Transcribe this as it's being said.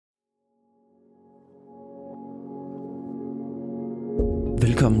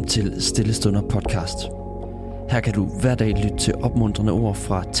Velkommen til Stillestunder podcast. Her kan du hver dag lytte til opmuntrende ord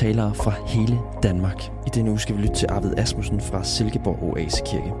fra talere fra hele Danmark. I denne uge skal vi lytte til Arvid Asmussen fra Silkeborg Oase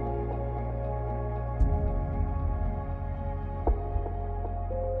Kirke.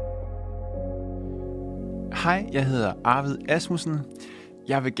 Hej, jeg hedder Arvid Asmussen.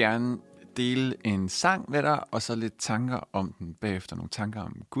 Jeg vil gerne dele en sang med dig, og så lidt tanker om den bagefter. Nogle tanker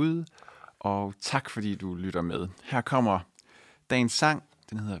om Gud, og tak fordi du lytter med. Her kommer dagens sang.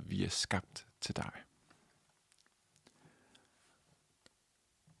 Den hedder Vi er skabt til dig.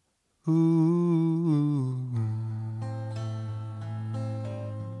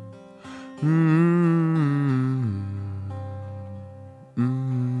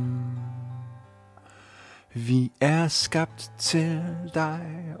 Vi er skabt til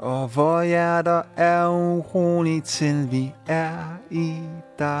dig, og vor hjerter er urolige til vi er i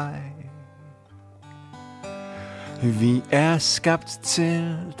dig. Vi er skabt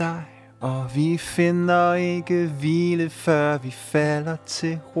til dig, og vi finder ikke hvile, før vi falder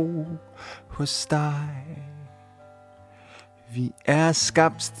til ro hos dig. Vi er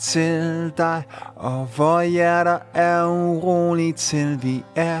skabt til dig, og vor hjerter er urolige til vi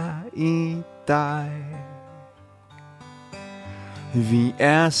er i dig. Vi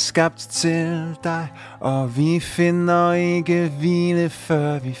er skabt til dig, og vi finder ikke hvile,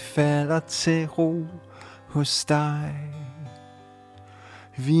 før vi falder til ro hos dig.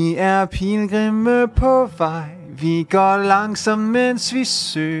 Vi er pilgrimme på vej, vi går langsomt, mens vi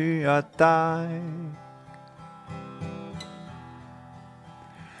søger dig.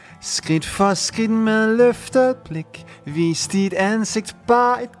 Skridt for skridt med løftet blik, vis dit ansigt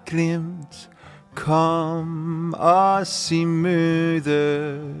bare et glimt. Kom os i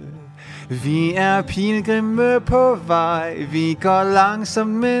møde. Vi er pilgrimme på vej, vi går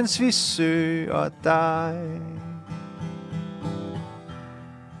langsomt, mens vi søger dig.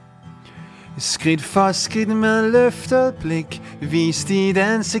 Skridt for skridt med løftet blik, vis dit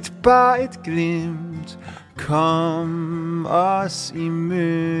ansigt bare et glimt. Kom os i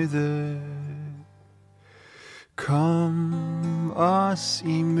møde. Kom os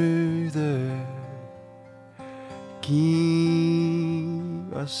i møde.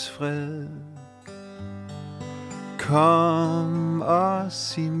 Giv os fred. Kom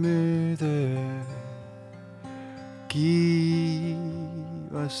os i møde. Giv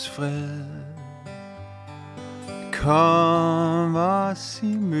os fred. Kom os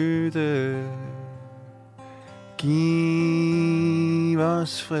i møde. Giv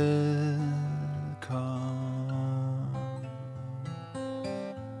os fred. Kom.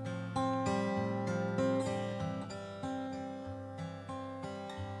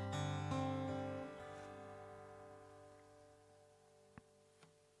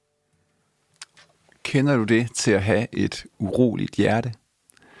 Kender du det til at have et uroligt hjerte?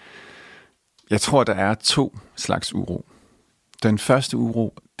 Jeg tror, der er 2 slags uro. Den første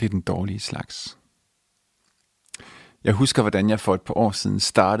uro, det er den dårlige slags. Jeg husker, hvordan jeg for et par år siden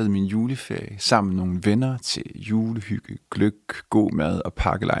startede min juleferie sammen med nogle venner til julehygge, gløgg, god mad og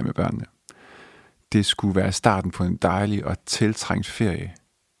pakkelej med børnene. Det skulle være starten på en dejlig og tiltrængt ferie,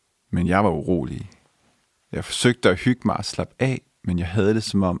 men jeg var urolig. Jeg forsøgte at hygge mig og slappe af, men jeg havde det,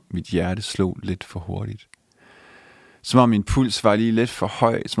 som om mit hjerte slog lidt for hurtigt. Som om min puls var lige lidt for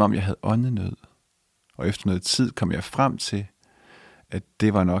høj, som om jeg havde åndenød. Og efter noget tid kom jeg frem til, at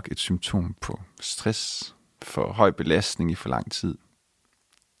det var nok et symptom på stress, for høj belastning i for lang tid.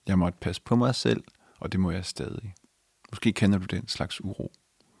 Jeg måtte passe på mig selv, og det må jeg stadig. Måske kender du den slags uro.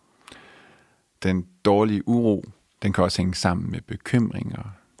 Den dårlige uro, den kan også hænge sammen med bekymringer,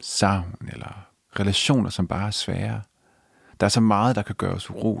 savn eller relationer, som bare er svære. Der er så meget, der kan gøre os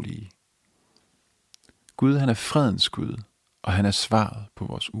urolige. Gud, han er fredens Gud, og han er svaret på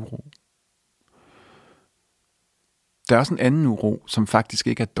vores uro. Der er også en anden uro, som faktisk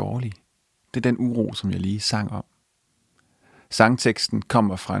ikke er dårlig. Det er den uro, som jeg lige sang om. Sangteksten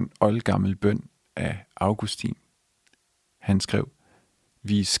kommer fra en oldgammel bøn af Augustin. Han skrev: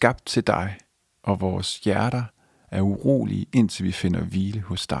 Vi er skabt til dig, og vores hjerter er urolige, indtil vi finder hvile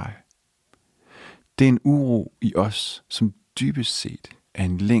hos dig. Det er en uro i os, som dybest set er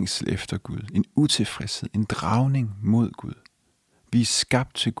en længsel efter Gud, en utilfredshed, en dragning mod Gud. Vi er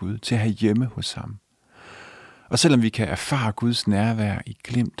skabt til Gud, til at have hjemme hos ham. Og selvom vi kan erfare Guds nærvær i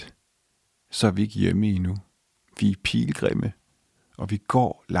glimt, så er vi ikke hjemme endnu. Vi er pilgrimme, og vi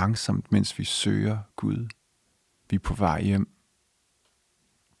går langsomt, mens vi søger Gud. Vi er på vej hjem.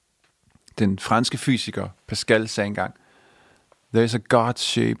 Den franske fysiker Pascal sagde engang: There is a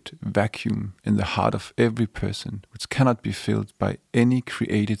God-shaped vacuum in the heart of every person, which cannot be filled by any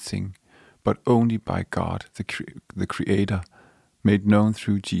created thing, but only by God, the Creator, made known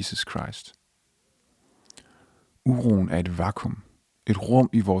through Jesus Christ. Uroen er et vakuum, et rum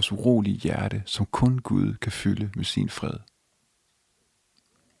i vores urolige hjerte, som kun Gud kan fylde med sin fred.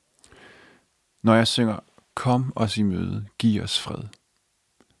 Når jeg synger, kom os i møde, giv os fred,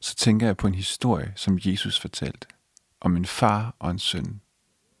 så tænker jeg på en historie, som Jesus fortalte, om en far og en søn.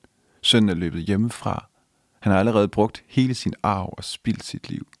 Sønnen er løbet hjemmefra. Han har allerede brugt hele sin arv og spildt sit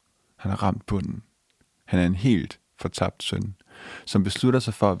liv. Han har ramt bunden. Han er en helt fortabt søn, som beslutter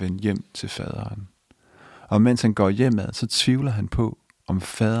sig for at vende hjem til faderen. Og mens han går hjemad, så tvivler han på, om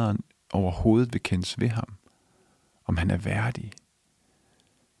faderen overhovedet vil kendes ved ham, om han er værdig.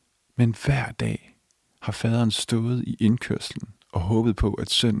 Men hver dag har faderen stået i indkørslen og håbet på, at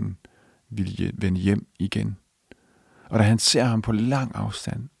sønnen ville vende hjem igen. Og da han ser ham på lang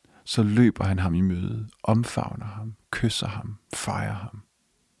afstand, så løber han ham i møde, omfavner ham, kysser ham, fejrer ham.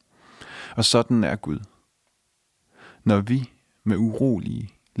 Og sådan er Gud. Når vi med urolige,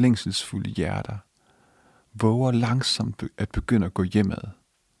 længselsfulde hjerter våger langsomt at begynde at gå hjemad,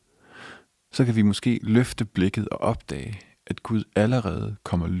 så kan vi måske løfte blikket og opdage, at Gud allerede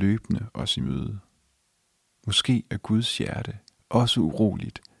kommer løbende os i møde. Måske er Guds hjerte også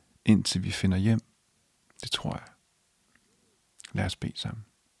uroligt, indtil vi finder hjem. Det tror jeg. Lad os bede sammen.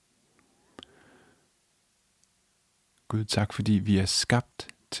 Gud, tak fordi vi er skabt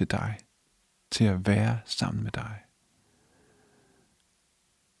til dig, til at være sammen med dig.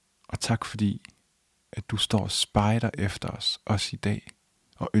 Og tak fordi, at du står og spejder efter os, også i dag,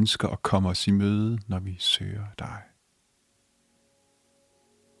 og ønsker at komme os i møde, når vi søger dig.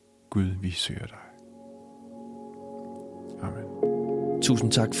 Gud, vi søger dig. Amen.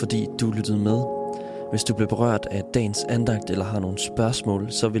 Tusind tak, fordi du lyttede med. Hvis du blev berørt af dagens andagt eller har nogle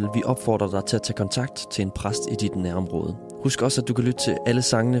spørgsmål, så vil vi opfordre dig til at tage kontakt til en præst i dit nærområde. Husk også, at du kan lytte til alle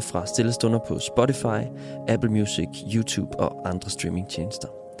sangene fra Stille Stunder på Spotify, Apple Music, YouTube og andre streamingtjenester.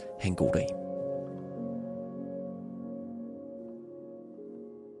 Ha' en god dag.